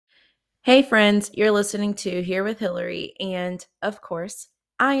Hey, friends, you're listening to Here with Hillary, and of course,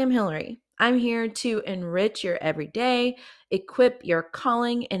 I am Hillary. I'm here to enrich your everyday, equip your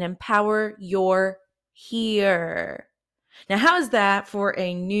calling, and empower your here. Now, how is that for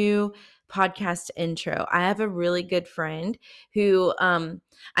a new podcast intro? I have a really good friend who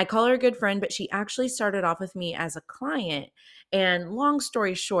I call her a good friend, but she actually started off with me as a client. And long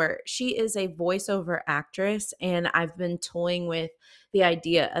story short, she is a voiceover actress, and I've been toying with the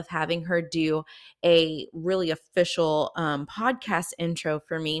idea of having her do a really official podcast intro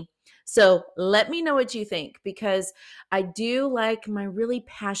for me. So let me know what you think because I do like my really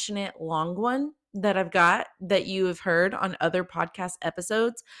passionate long one that I've got that you have heard on other podcast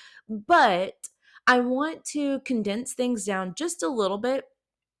episodes, but I want to condense things down just a little bit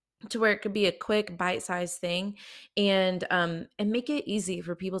to where it could be a quick bite-sized thing and make it easy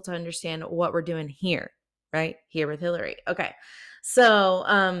for people to understand what we're doing here, right? Here with Hillary. Okay.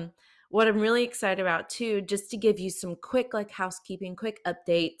 So what I'm really excited about too, just to give you some quick like housekeeping, quick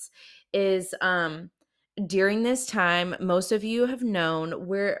updates, is during this time, most of you have known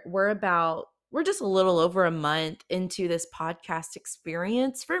we're just a little over a month into this podcast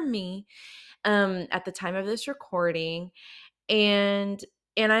experience for me at the time of this recording and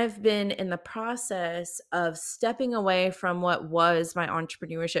I've been in the process of stepping away from what was my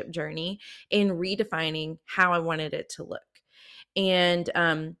entrepreneurship journey and redefining how I wanted it to look. And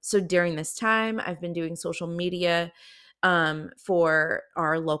so during this time, I've been doing social media for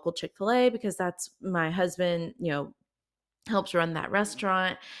our local Chick-fil-A because that's my husband, helps run that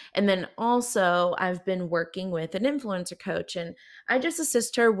restaurant. And then also, I've been working with an influencer coach and I just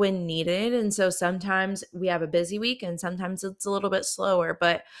assist her when needed. And so sometimes we have a busy week and sometimes it's a little bit slower.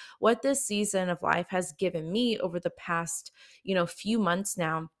 But what this season of life has given me over the past, few months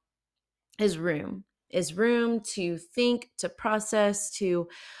now is room to think, to process, to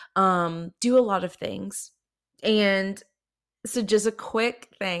do a lot of things. And so, just a quick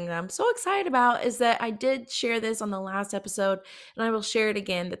thing that I'm so excited about is that I did share this on the last episode, and I will share it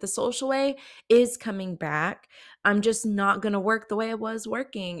again that the social way is coming back. I'm just not going to work the way I was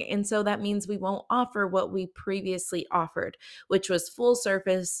working. And so that means we won't offer what we previously offered, which was full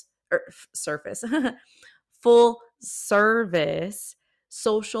service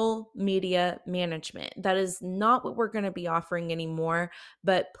social media management. That is not what we're going to be offering anymore,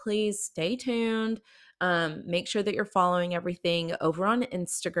 but please stay tuned. Make sure that you're following everything over on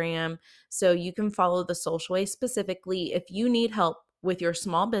Instagram so you can follow the social way specifically if you need help with your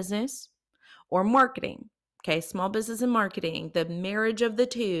small business or marketing. Okay, small business and marketing, the marriage of the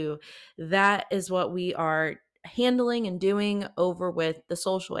two, that is what we are handling and doing over with the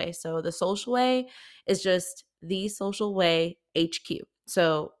social way. So the social way is just the social way HQ.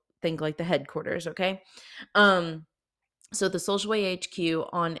 So think like the headquarters, okay? Um so the Social Way HQ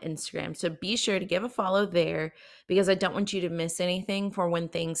on Instagram. So be sure to give a follow there because I don't want you to miss anything for when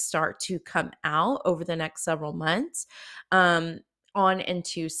things start to come out over the next several months. Um, on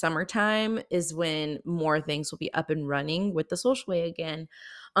into summertime is when more things will be up and running with the Social Way again.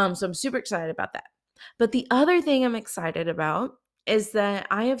 So I'm super excited about that. But the other thing I'm excited about is that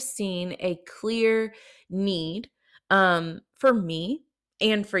I have seen a clear need for me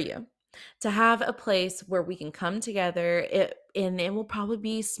and for you to have a place where we can come together. And it will probably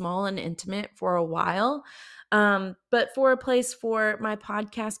be small and intimate for a while. But for a place for my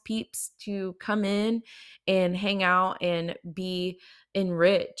podcast peeps to come in and hang out and be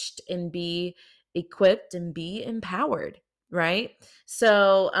enriched and be equipped and be empowered. Right.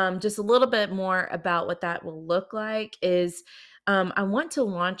 So just a little bit more about what that will look like is I want to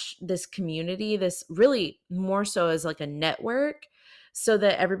launch this community, this really more so as like a network so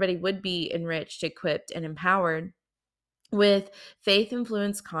that everybody would be enriched, equipped, and empowered with faith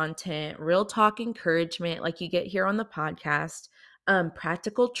influenced content, real talk encouragement, like you get here on the podcast,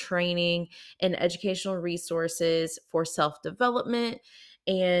 practical training and educational resources for self development.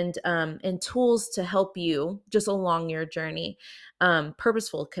 And tools to help you just along your journey,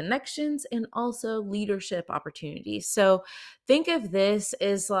 purposeful connections, and also leadership opportunities. So think of this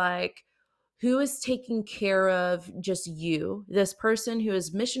as like who is taking care of just you, this person who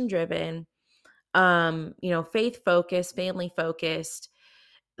is mission driven, faith focused, family focused,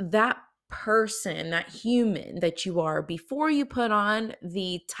 that person, that human that you are before you put on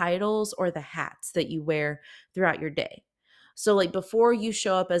the titles or the hats that you wear throughout your day. So, like before you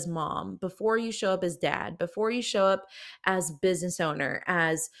show up as mom, before you show up as dad, before you show up as business owner,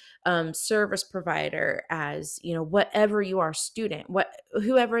 as service provider, as whatever you are, student,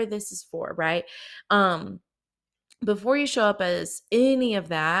 whoever this is for, right? Before you show up as any of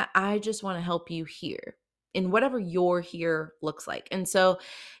that, I just want to help you here. in whatever your here looks like. And so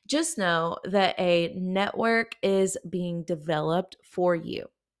just know that a network is being developed for you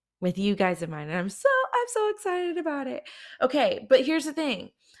with you guys in mind. And I'm so excited about it. Okay, but here's the thing.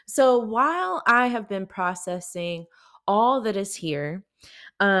 So while I have been processing all that is here,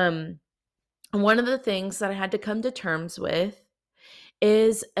 um one of the things that I had to come to terms with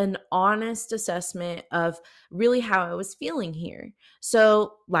is an honest assessment of really how I was feeling here.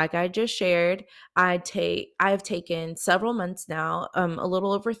 So, like I just shared, I've taken several months now, a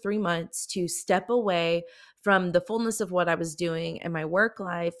little over 3 months to step away from the fullness of what I was doing in my work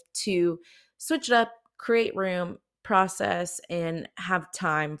life to switch it up, create room, process, and have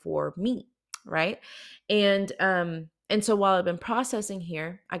time for me, right? And so while I've been processing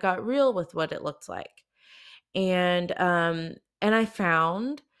here, I got real with what it looked like. And I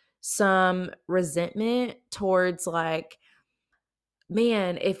found some resentment towards, like,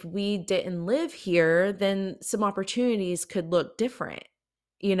 man, if we didn't live here, then some opportunities could look different,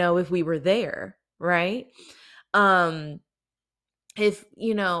 if we were there, right? Um if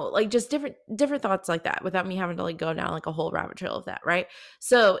like, just different thoughts like that, without me having to like go down like a whole rabbit trail of that, right?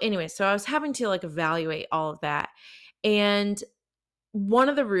 So anyway, so I was having to like evaluate all of that. And one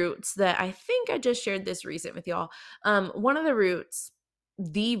of the roots that I think I just shared this recent with y'all, one of the roots,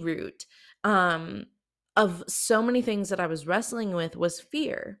 the root, um, of so many things that I was wrestling with was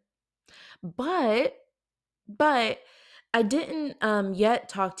fear. But, but I didn't yet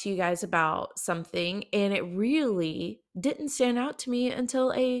talk to you guys about something, and it really didn't stand out to me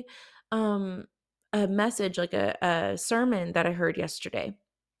until um a message, like a sermon that I heard yesterday.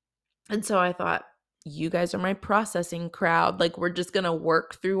 And so I thought, you guys are my processing crowd. Like, we're just going to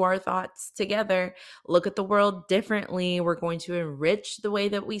work through our thoughts together, look at the world differently. We're going to enrich the way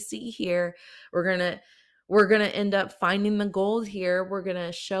that we see here. We're going to end up finding the gold here. We're going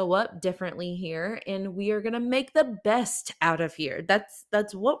to show up differently here, and we are going to make the best out of here.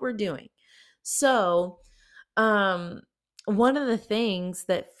 That's what we're doing. So, um one of the things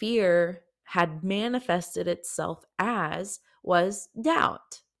that fear had manifested itself as was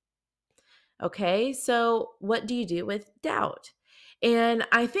doubt. Okay, so what do you do with doubt? And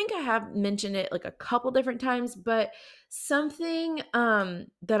I think I have mentioned it like a couple different times, but something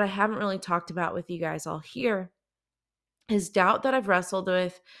that I haven't really talked about with you guys all here is doubt that I've wrestled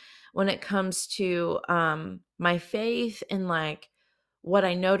with when it comes to my faith and like what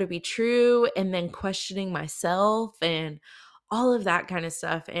I know to be true, and then questioning myself and all of that kind of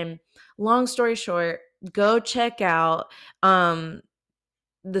stuff. And long story short, go check out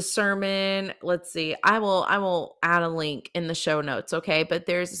the sermon. Let's see, I will add a link in the show notes, okay? But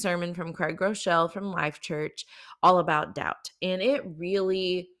there's a sermon from Craig Groeschel from Life Church all about doubt, and it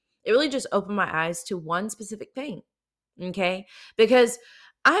really just opened my eyes to one specific thing. Okay, because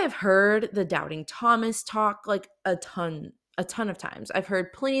I have heard the Doubting Thomas talk like a ton of times. I've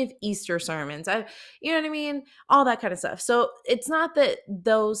heard plenty of Easter sermons. You know what I mean, all that kind of stuff. So it's not that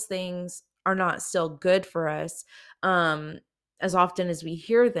those things are not still good for us. um as often as we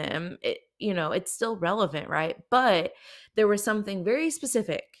hear them, it's still relevant, right? But there was something very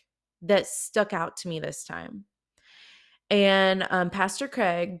specific that stuck out to me this time. And Pastor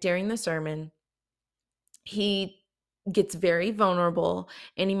Craig, during the sermon, he gets very vulnerable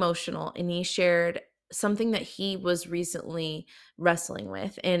and emotional, and he shared something that he was recently wrestling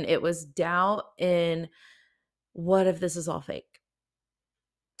with, and it was doubt in, what if this is all fake?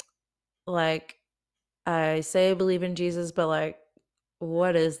 Like, I say I believe in Jesus, but like,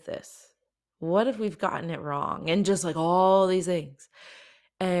 what is this? What if we've gotten it wrong? And just like all these things.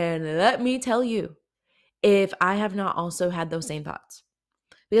 And let me tell you, if I have not also had those same thoughts,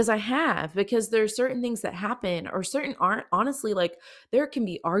 because I have, because there's certain things that happen, or certain aren't, honestly, like, there can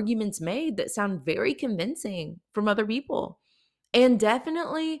be arguments made that sound very convincing from other people. And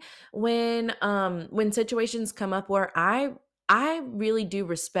definitely when situations come up where I really do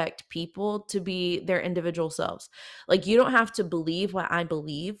respect people to be their individual selves. Like, you don't have to believe what I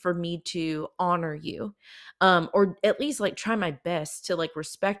believe for me to honor you. Or at least like try my best to like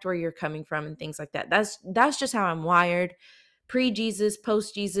respect where you're coming from and things like that. That's just how I'm wired. Pre-Jesus,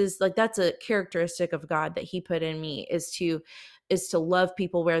 post-Jesus, like, that's a characteristic of God that he put in me, is to love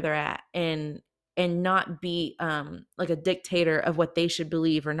people where they're at, and not be like a dictator of what they should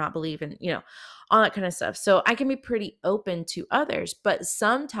believe or not believe, and all that kind of stuff. So I can be pretty open to others, but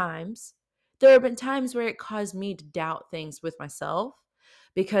sometimes there have been times where it caused me to doubt things with myself,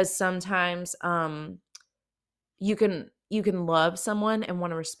 because sometimes you can love someone and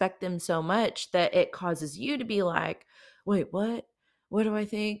want to respect them so much that it causes you to be like, wait, what do I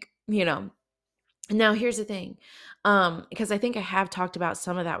think? Now, here's the thing, because I think I have talked about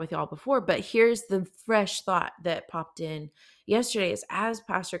some of that with y'all before, but here's the fresh thought that popped in yesterday is as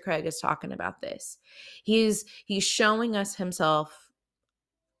Pastor Craig is talking about this, he's showing us himself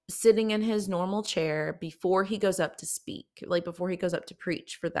sitting in his normal chair before he goes up to speak, like before he goes up to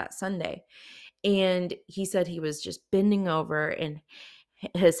preach for that Sunday. And he said he was just bending over and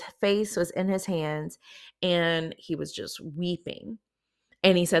his face was in his hands and he was just weeping.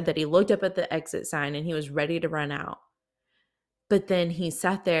 And he said that he looked up at the exit sign and he was ready to run out. But then he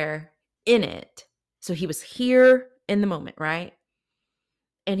sat there in it. So he was here in the moment, right?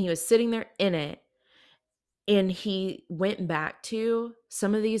 And he was sitting there in it. And he went back to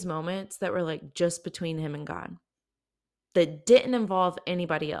some of these moments that were like just between him and God, that didn't involve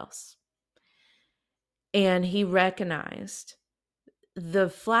anybody else. And he recognized the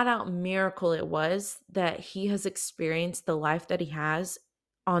flat out miracle it was that he has experienced the life that he has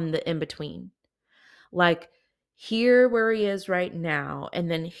on the in between. Like here where he is right now,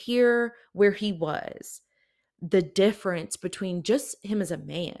 and then here where he was, the difference between just him as a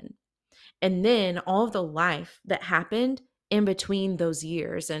man, and then all of the life that happened in between those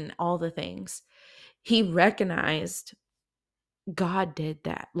years and all the things. He recognized God did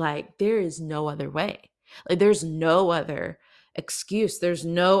that. Like, there is no other way. Like, there's no other excuse. There's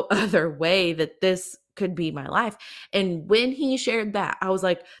no other way that this could be my life. And when he shared that, I was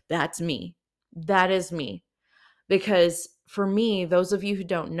like, that's me. That is me. Because for me, those of you who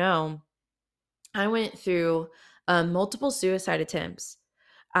don't know, I went through multiple suicide attempts.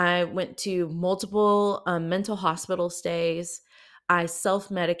 I went to multiple mental hospital stays. I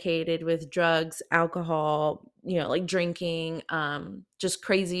self-medicated with drugs, alcohol, like drinking, just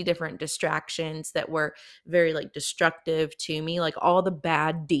crazy different distractions that were very like destructive to me, like all the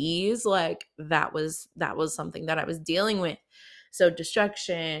bad D's, like that was something that I was dealing with. So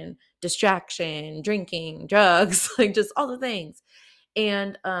distraction, drinking, drugs, like just all the things.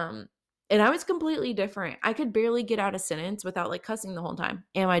 And I was completely different. I could barely get out a sentence without like cussing the whole time.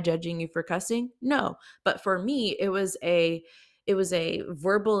 Am I judging you for cussing? No. But for me, it was a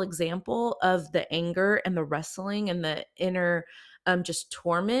verbal example of the anger and the wrestling and the inner just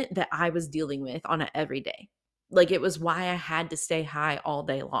torment that I was dealing with on a everyday. Like it was why I had to stay high all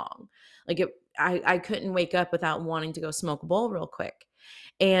day long. Like I couldn't wake up without wanting to go smoke a bowl real quick.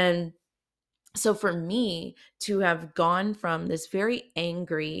 And so for me to have gone from this very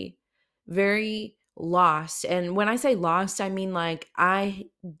angry, very lost, and when I say lost, I mean like I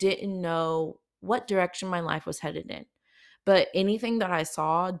didn't know what direction my life was headed in, but anything that I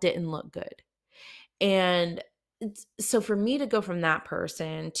saw didn't look good. And so for me to go from that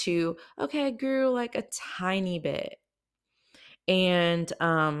person to, okay, I grew like a tiny bit, and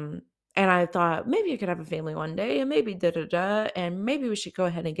I thought maybe I could have a family one day and maybe da da da and maybe we should go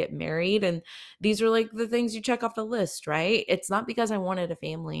ahead and get married, and these are like the things you check off the list, right? It's not because I wanted a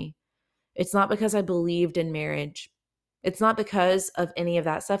family. It's not because I believed in marriage. It's not because of any of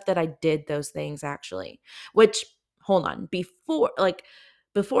that stuff that I did those things actually. Which, hold on, before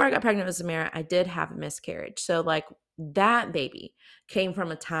I got pregnant with Samara, I did have a miscarriage. So like that baby came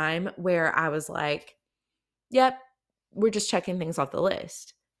from a time where I was like, yep, we're just checking things off the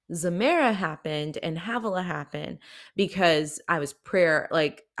list. Zamara happened and Havilah happened because I was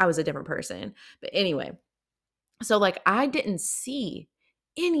like I was a different person. But anyway, so like I didn't see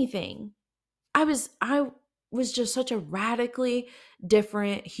anything. I was just such a radically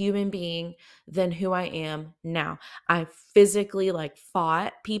different human being than who I am now. I physically like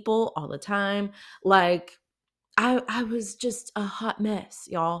fought people all the time. Like I was just a hot mess,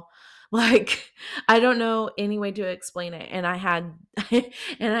 y'all. Like I don't know any way to explain it. And I had and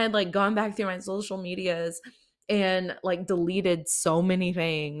I had like gone back through my social medias and like deleted so many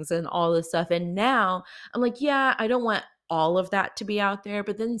things and all this stuff. And now I'm like, yeah, I don't want all of that to be out there,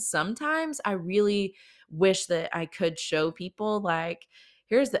 but then sometimes I really wish that I could show people like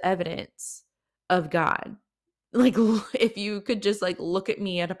here's the evidence of God. Like if you could just like look at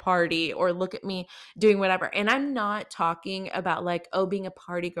me at a party or look at me doing whatever. And I'm not talking about like, oh, being a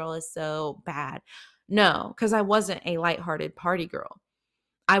party girl is so bad. No, because I wasn't a lighthearted party girl.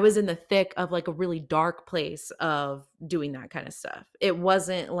 I was in the thick of like a really dark place of doing that kind of stuff. It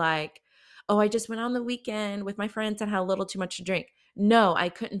wasn't like, oh, I just went on the weekend with my friends and had a little too much to drink. No, I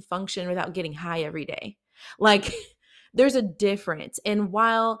couldn't function without getting high every day. Like there's a difference. And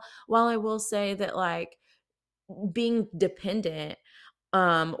while I will say that like being dependent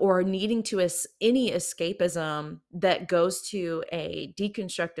or needing to any escapism that goes to a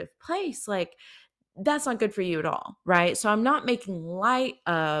deconstructive place, like that's not good for you at all, right? So I'm not making light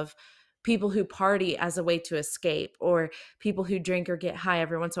of people who party as a way to escape, or people who drink or get high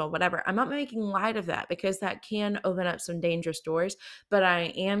every once in a while, whatever. I'm not making light of that because that can open up some dangerous doors. But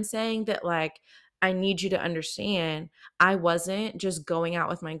I am saying that, like, I need you to understand I wasn't just going out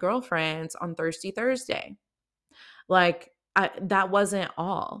with my girlfriends on Thirsty Thursday. Like, that wasn't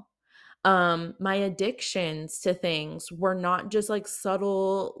all. My addictions to things were not just like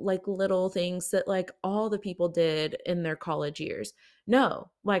subtle, like little things that like all the people did in their college years.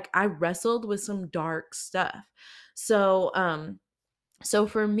 No, like I wrestled with some dark stuff. So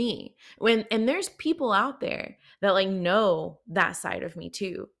for me, when and there's people out there that like know that side of me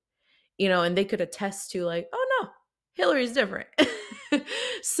too, and they could attest to like, oh no, Hillary's different.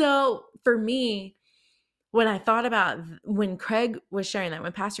 So for me, when I thought about when Craig was sharing that,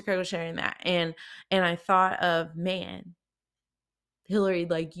 when Pastor Craig was sharing that, and I thought of, man, Hillary,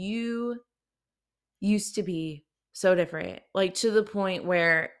 like you used to be so different, like to the point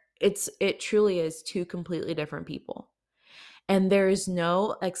where it truly is two completely different people. And there is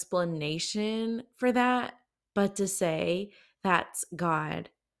no explanation for that but to say that's God.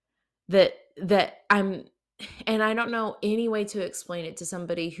 That I'm and I don't know any way to explain it to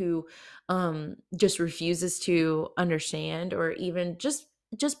somebody who just refuses to understand or even just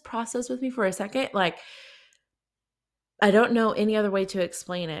process with me for a second. Like, I don't know any other way to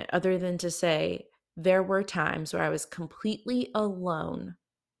explain it other than to say there were times where I was completely alone,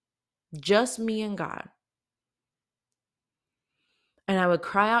 just me and God. And I would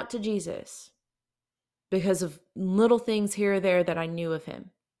cry out to Jesus because of little things here or there that I knew of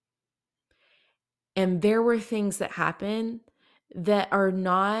him. And there were things that happen that are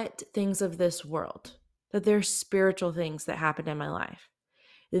not things of this world, that they're spiritual things that happened in my life.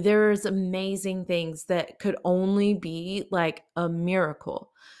 There's amazing things that could only be like a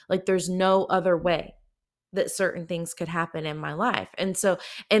miracle. Like there's no other way that certain things could happen in my life. And so,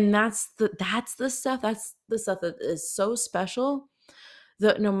 and that's the stuff that is so special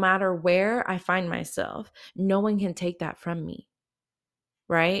that no matter where I find myself, no one can take that from me.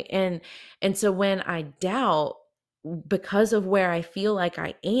 Right. And so when I doubt because of where I feel like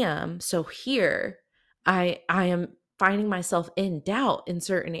I am, so here I am finding myself in doubt in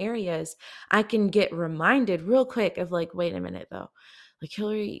certain areas, I can get reminded real quick of like, wait a minute though. Like,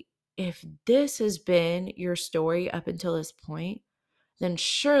 Hillary, if this has been your story up until this point, then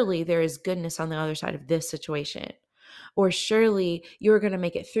surely there is goodness on the other side of this situation. Or surely you're going to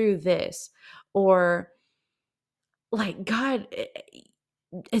make it through this. Or like God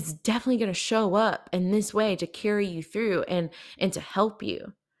it's definitely going to show up in this way to carry you through and to help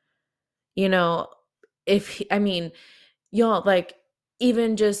you. You know, if I mean, y'all, like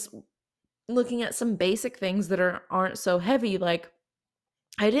even just looking at some basic things that aren't so heavy, like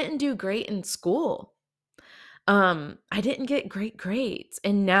I didn't do great in school. I didn't get great grades.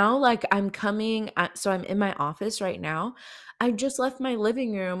 And now like so I'm in my office right now. I just left my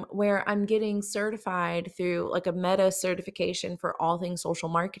living room where I'm getting certified through like a meta certification for all things social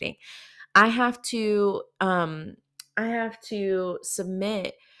marketing. I have to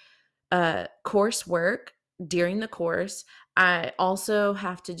submit coursework during the course. I also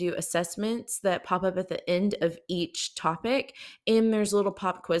have to do assessments that pop up at the end of each topic, and there's little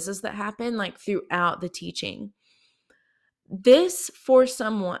pop quizzes that happen like throughout the teaching. This for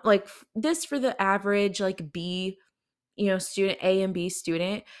someone like this for the average like B, student, A and B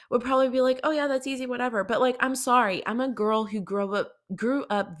student would probably be like, oh yeah, that's easy, whatever. But like, I'm sorry, I'm a girl who grew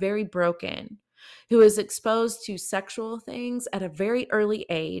up very broken, who was exposed to sexual things at a very early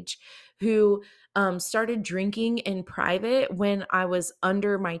age, who started drinking in private when I was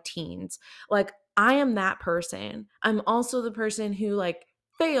under my teens. Like, I am that person. I'm also the person who like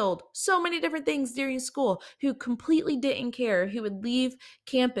failed so many different things during school, who completely didn't care, who would leave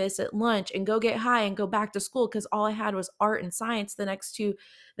campus at lunch and go get high and go back to school because all I had was art and science the next two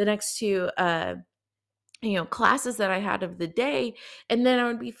classes that I had of the day, and then I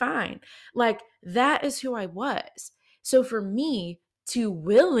would be fine. Like, that is who I was. So for me to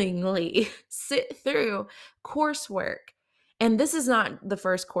willingly sit through coursework, and this is not the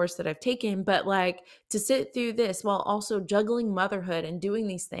first course that I've taken, but like to sit through this while also juggling motherhood and doing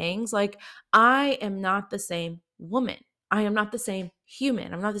these things, like I am not the same woman. I am not the same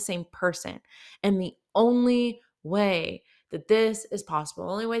human. I'm not the same person. And the only way that this is possible,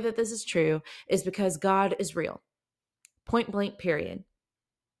 the only way that this is true is because God is real. Point blank, period.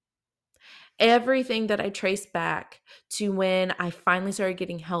 everything that I traced back to when I finally started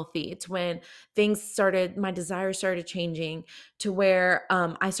getting healthy, to when my desires started changing, to where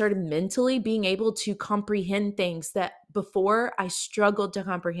I started mentally being able to comprehend things that before I struggled to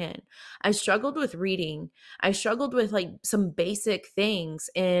comprehend. I struggled with reading. I struggled with like some basic things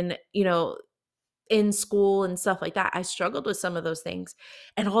in school and stuff like that. I struggled with some of those things.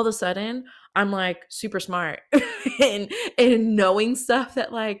 And all of a sudden, I'm like super smart and knowing stuff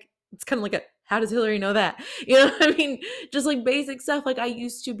that like it's kind of like a how does Hillary know that? You know what I mean? Just like basic stuff. Like I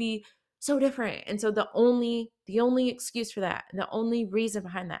used to be so different. And so the only excuse for that, the only reason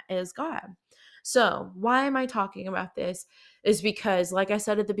behind that is God. So, why am I talking about this? Is because, like I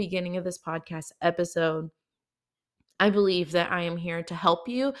said at the beginning of this podcast episode, I believe that I am here to help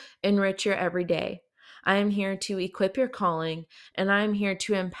you enrich your everyday. I am here to equip your calling, and I am here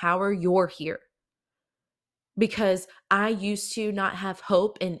to empower your here. Because I used to not have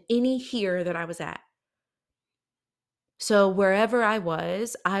hope in any here that I was at. So wherever I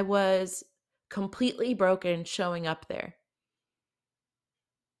was completely broken showing up there.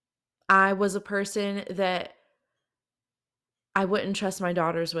 I was a person that I wouldn't trust my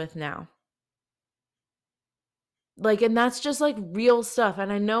daughters with now. Like, and that's just like real stuff.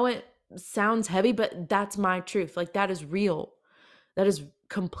 And I know it sounds heavy, but that's my truth. Like, that is real. That is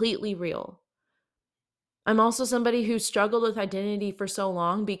completely real. I'm also somebody who struggled with identity for so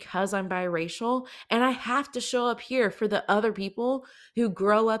long because I'm biracial. And I have to show up here for the other people who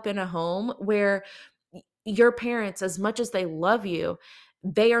grow up in a home where your parents, as much as they love you,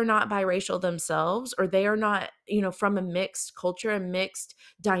 they are not biracial themselves, or they are not, from a mixed culture, a mixed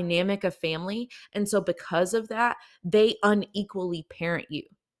dynamic of family. And so because of that, they unequally parent you.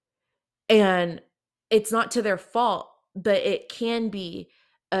 And it's not to their fault, but it can be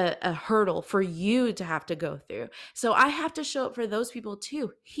a hurdle for you to have to go through. So I have to show up for those people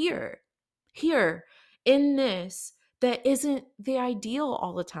too, here in this that isn't the ideal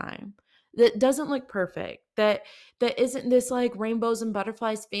all the time, that doesn't look perfect, that isn't this like rainbows and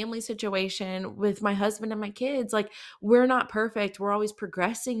butterflies family situation with my husband and my kids. Like, we're not perfect. We're always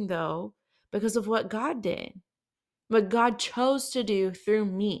progressing though, because of what God did, what God chose to do through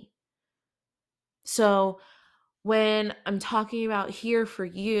me. So when I'm talking about here for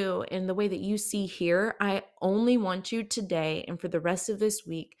you and the way that you see here, I only want you today and for the rest of this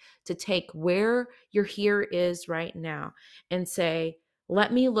week to take where your here is right now and say,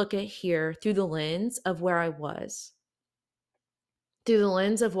 let me look at here through the lens of where I was, through the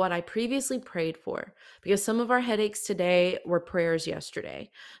lens of what I previously prayed for, because some of our headaches today were prayers yesterday.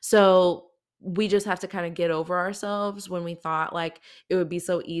 So we just have to kind of get over ourselves when we thought like it would be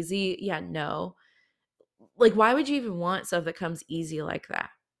so easy. Yeah, no. Like, why would you even want stuff that comes easy like that?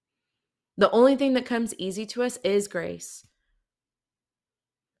 The only thing that comes easy to us is grace.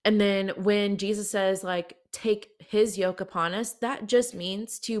 And then when Jesus says, like, take his yoke upon us, that just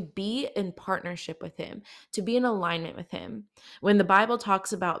means to be in partnership with him, to be in alignment with him. When the Bible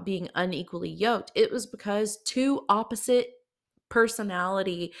talks about being unequally yoked, it was because two opposite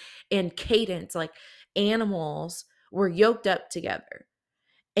personality and cadence, like animals, were yoked up together.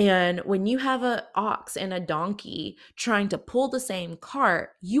 And when you have an ox and a donkey trying to pull the same cart,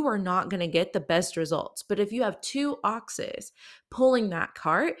 you are not going to get the best results. But if you have two oxes pulling that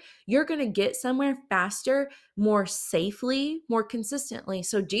cart, you're going to get somewhere faster, more safely, more consistently.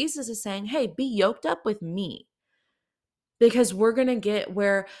 So Jesus is saying, hey, be yoked up with me, because we're going to get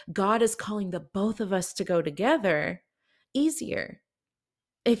where God is calling the both of us to go together easier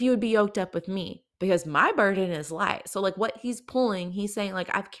if you would be yoked up with me, because my burden is light. So like what he's pulling, he's saying like,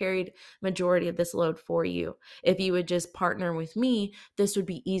 I've carried majority of this load for you. If you would just partner with me, this would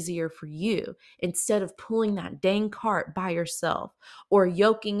be easier for you, instead of pulling that dang cart by yourself, or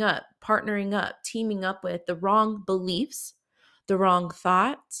yoking up, partnering up, teaming up with the wrong beliefs, the wrong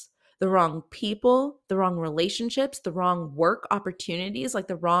thoughts, the wrong people, the wrong relationships, the wrong work opportunities, like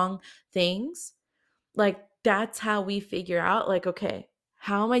the wrong things. Like, that's how we figure out, like, okay,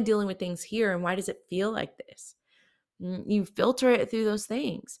 how am I dealing with things here, and why does it feel like this? You filter it through those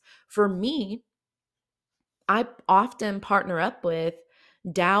things. For me, I often partner up with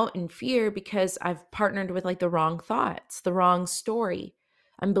doubt and fear because I've partnered with like the wrong thoughts, the wrong story.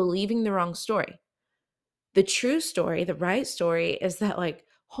 I'm believing the wrong story. The true story, the right story is that, like,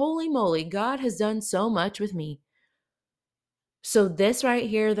 holy moly, God has done so much with me. So this right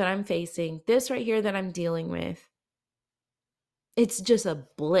here that I'm facing, this right here that I'm dealing with, it's just a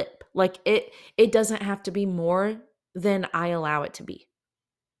blip. Like, it doesn't have to be more than I allow it to be.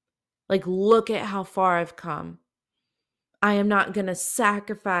 Like, look at how far I've come. I am not going to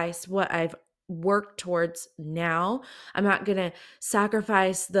sacrifice what I've work towards now. I'm not going to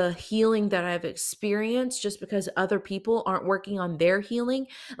sacrifice the healing that I've experienced just because other people aren't working on their healing.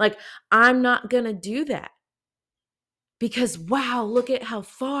 Like, I'm not going to do that because, wow, look at how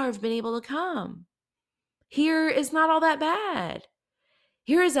far I've been able to come. Here is not all that bad.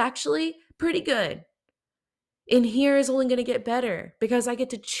 Here is actually pretty good. And here is only going to get better because I get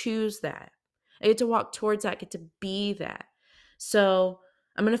to choose that. I get to walk towards that, I get to be that. So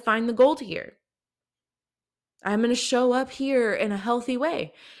I'm going to find the gold here. I'm going to show up here in a healthy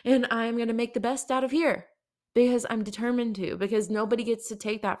way. And I'm going to make the best out of here because I'm determined to, because nobody gets to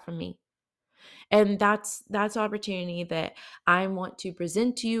take that from me. And that's opportunity that I want to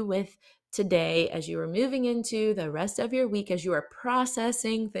present to you with today as you are moving into the rest of your week, as you are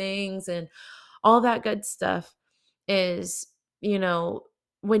processing things and all that good stuff is,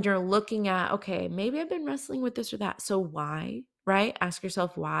 when you're looking at, okay, maybe I've been wrestling with this or that. So why, right? Ask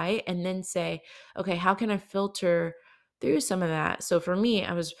yourself why, and then say, okay, how can I filter through some of that? So for me,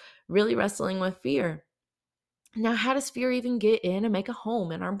 I was really wrestling with fear. Now, how does fear even get in and make a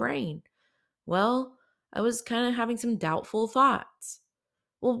home in our brain? Well, I was kind of having some doubtful thoughts.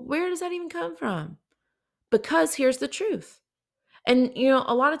 Well, where does that even come from? Because here's the truth. And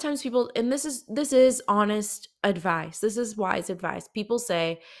a lot of times people, and this is honest advice. This is wise advice. People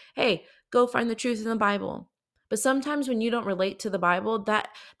say, "Hey, go find the truth in the Bible." But sometimes when you don't relate to the Bible,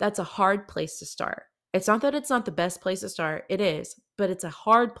 that's a hard place to start. It's not that it's not the best place to start. It is, but it's a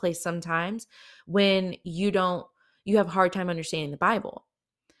hard place sometimes when you have a hard time understanding the Bible.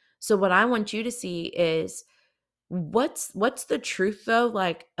 So what I want you to see is what's the truth though,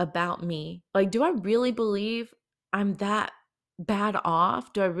 like, about me? Like, do I really believe I'm that bad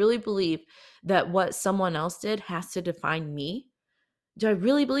off? Do I really believe that what someone else did has to define me? Do I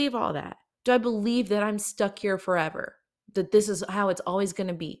really believe all that? Do I believe that I'm stuck here forever? That this is how it's always going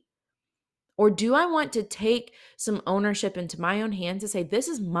to be? Or do I want to take some ownership into my own hands and say, this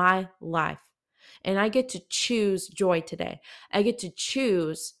is my life and I get to choose joy today. I get to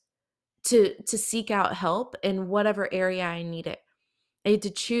choose to seek out help in whatever area I need it. I get to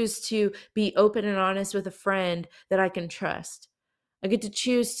choose to be open and honest with a friend that I can trust. I get to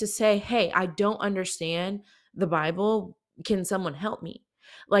choose to say, hey, I don't understand the Bible. Can someone help me?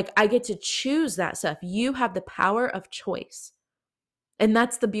 Like, I get to choose that stuff. You have the power of choice. And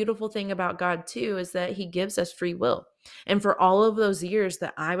that's the beautiful thing about God too, is that he gives us free will. And for all of those years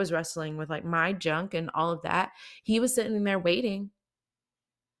that I was wrestling with like my junk and all of that, he was sitting there waiting.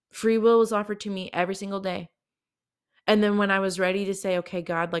 Free will was offered to me every single day. And then when I was ready to say, okay,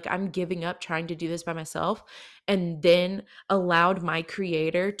 God, like, I'm giving up trying to do this by myself, and then allowed my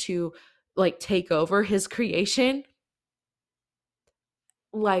creator to like take over his creation,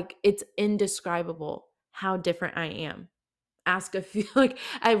 like, it's indescribable how different I am. Ask a few, like,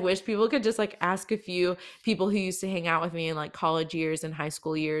 I wish people could just like ask a few people who used to hang out with me in like college years and high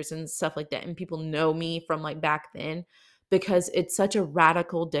school years and stuff like that. And people know me from like back then, because it's such a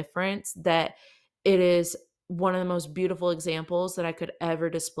radical difference that it is one of the most beautiful examples that I could ever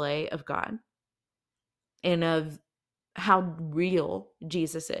display of God and of how real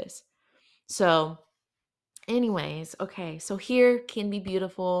Jesus is. So, anyways, okay, so here can be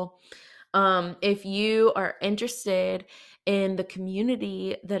beautiful. If you are interested in the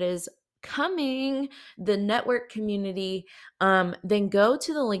community that is coming, the network community, then go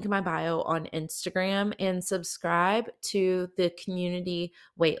to the link in my bio on Instagram and subscribe to the community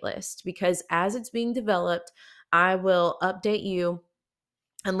waitlist, because as it's being developed, I will update you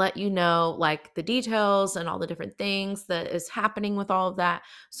and let you know like the details and all the different things that is happening with all of that.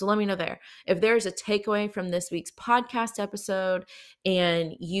 So let me know there. If there's a takeaway from this week's podcast episode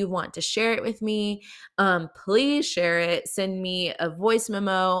and you want to share it with me, please share it. Send me a voice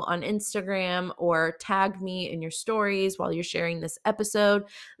memo on Instagram or tag me in your stories while you're sharing this episode.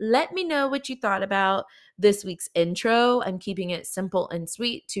 Let me know what you thought about this week's intro. I'm keeping it simple and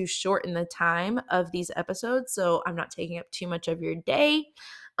sweet to shorten the time of these episodes, so I'm not taking up too much of your day.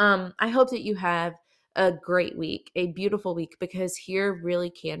 I hope that you have a great week, a beautiful week, because here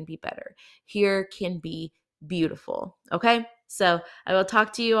really can be better. Here can be beautiful. Okay? So I will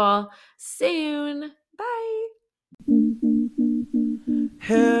talk to you all soon. Bye.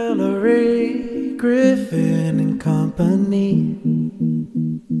 Hillary Griffin and Company,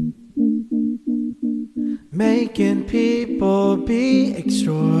 making people be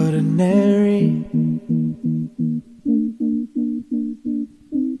extraordinary,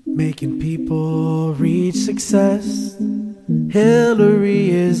 making people reach success. Hillary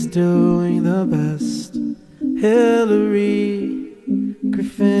is doing the best. Hillary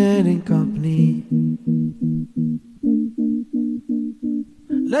Griffin and Company.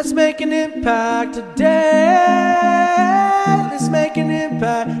 Let's make an impact today. Let's make an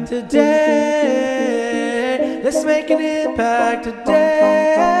impact today. Let's make an impact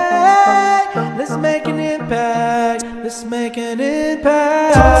today. Let's make an impact. Let's make an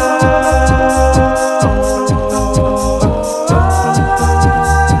impact.